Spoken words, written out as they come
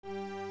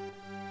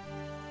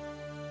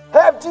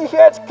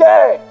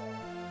FGHK,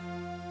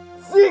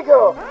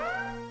 Zigga,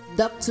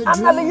 Dr.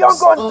 I'm Nelly young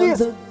on this.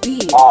 The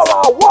beat. All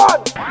I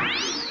want.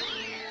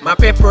 My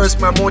paper is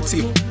my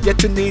motive,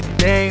 getting it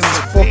names,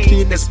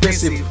 fucking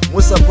expensive.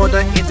 Once a brother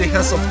in the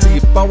hands of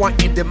thief, power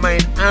in the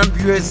mind, I'm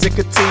your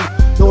executive.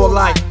 No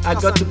lie, I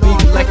got to be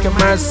like a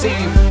massive.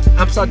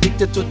 I'm so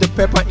addicted to the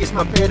pepper, it's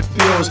my pet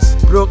pills.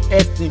 Broke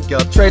ass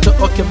nigga, try to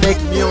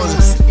make meals.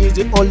 It's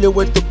the only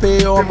way to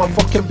pay all my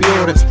fucking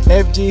bills.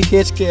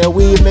 FGHK,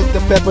 we make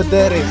the pepper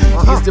dirty.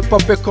 It's the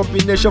perfect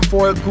combination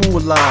for a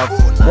good life.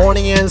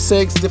 Morning and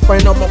sex,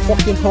 define out my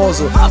fucking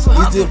hustle.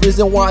 It's the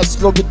reason why I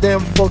slug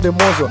them from the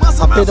muzzle.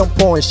 I pay them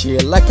point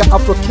shit like an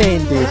Afro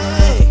candy.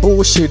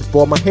 Bullshit,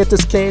 but my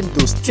haters can't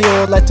do.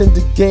 Still lighting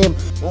the game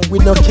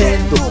with no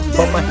candle.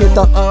 But my haters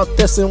are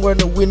testing when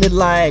the winning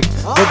like.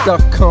 With the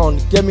con,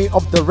 get me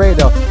off the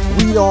radar.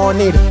 We on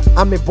it,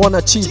 I'm a born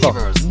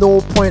achiever.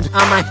 No point,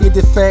 I'ma hit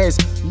the face.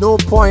 No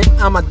point,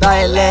 I'ma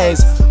die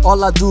less.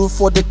 All I do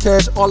for the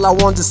cash, all I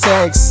want is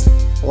sex.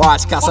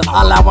 Watch, cause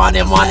all I want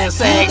is money and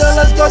sex.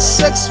 $2 got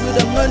sex with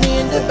the money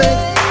in the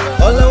bank.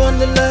 All I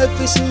want in life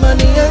is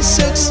money and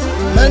sex.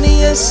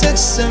 Money and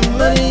sex and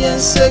money and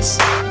sex.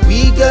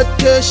 We got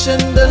cash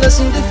and dollars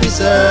in the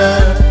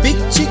freezer. Big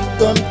chick,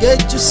 come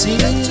get you see.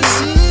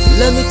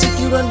 Let me take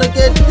you round and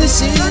get the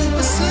seat.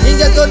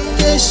 Nigga got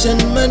cash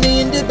and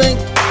money in the bank.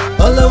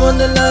 All I want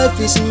in life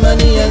is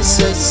money and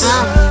sex.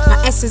 My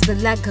S is the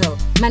logo,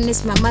 man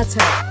is my motto.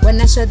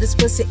 When I show this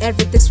pussy,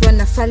 everything's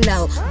wanna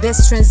follow.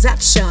 Best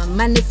transaction,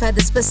 money for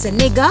this pussy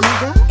nigga.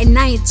 And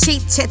I ain't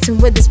chatting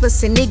with this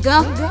pussy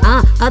nigga.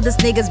 Others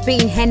niggas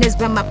being handled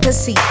by my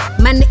pussy.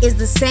 Money is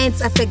the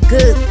sense of a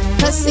good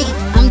pussy.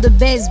 I'm the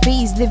best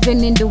bees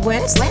living in the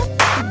West.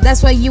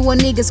 That's why you a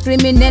nigga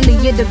screaming, Nelly,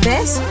 you're the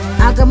best.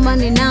 I got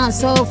money now,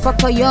 so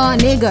fuck all y'all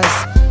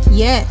niggas.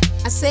 Yeah,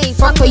 I say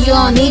fuck all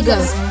y'all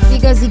niggas.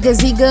 Zigga, zigga,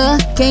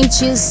 zigga, can't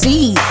you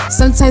see?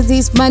 Sometimes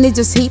this money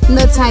just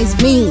hypnotize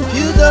me.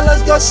 Few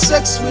dollars got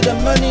sex with the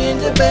money in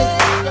the bank.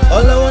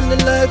 All I want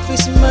in life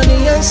is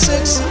money and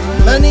sex.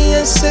 Money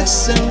and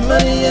sex and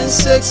money and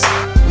sex.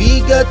 We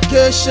got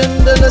cash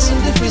and dollars in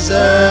the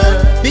freezer.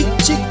 Big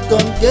chick,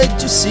 come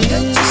get you see.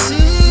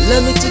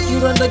 Let me take you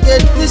round and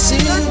get the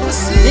seat.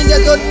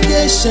 Nigga got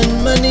cash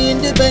and money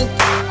in the bank.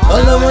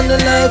 All I want in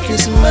life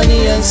is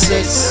money and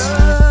sex.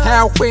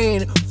 Hell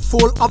queen,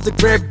 full of the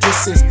grape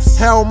juices.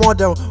 Hell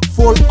model,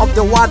 full of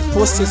the white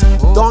pussies.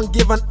 Don't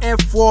give an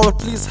F for,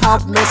 please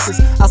have messes.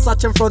 I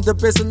search him from the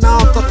basin, now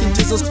I'm talking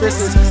Jesus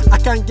faces. I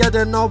can't get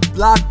enough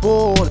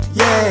blackboard.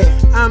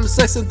 Yeah, I'm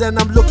sexy, then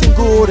I'm looking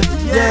good.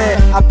 Yeah,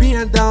 I've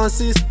been down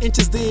 6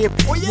 inches deep.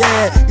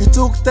 Yeah, it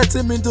took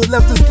 30 minutes to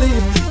left to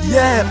sleep.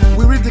 Yeah,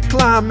 we read the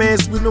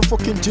climax with no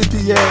fucking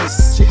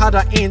GPS. She had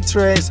her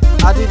interest,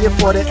 I did it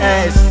for the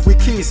ass. We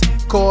kissed,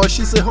 cause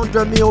she's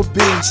 100 mil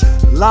bitch.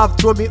 Love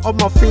throw me up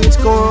my feet,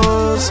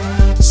 cause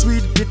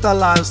sweet bitter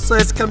life,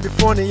 sex can be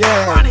funny,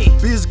 yeah.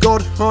 Bees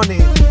got honey,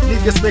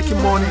 niggas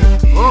making money.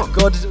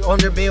 Got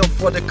 100 mil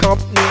for the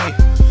company.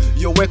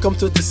 You're welcome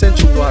to the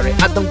sanctuary.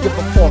 I don't give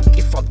a fuck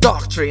if I'm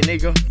doctrine,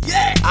 nigga.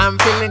 Yeah, I'm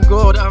feeling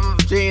good, I'm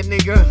J,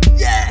 nigga.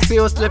 Yeah,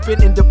 still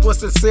sleeping in the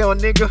pussy cell,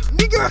 nigga.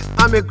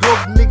 I'm a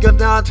grown nigga,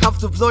 now I have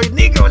to blow your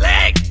nigga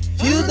leg.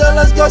 Few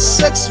dollars got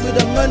sex with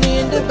the money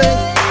in the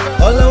bank.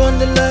 All I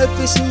want in life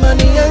is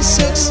money and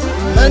sex.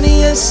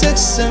 Money and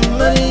sex and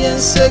money and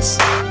sex.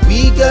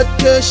 We got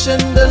cash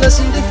and dollars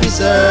in the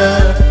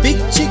freezer. Big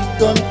chick,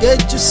 come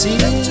get you see.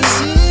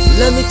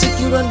 Let me take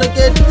you round and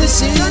get the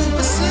seat.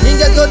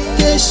 Nigga got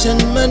cash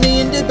and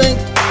money in the bank.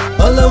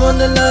 All I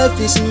want in life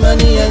is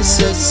money and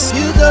sex.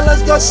 Few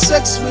dollars got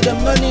sex with the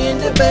money in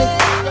the bank.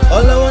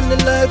 All I want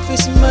in life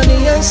is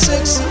money and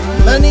sex.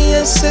 Money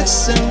and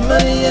sex and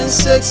money and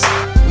sex.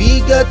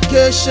 We got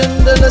cash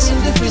and dollars in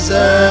the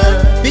freezer.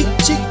 Big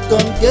chick,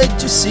 come get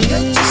you see.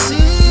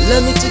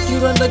 Let me take you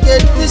round and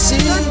get the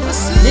seat.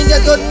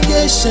 Nigga got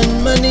cash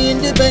and money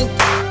in the bank.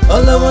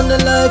 All I want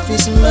in life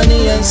is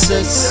money and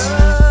sex.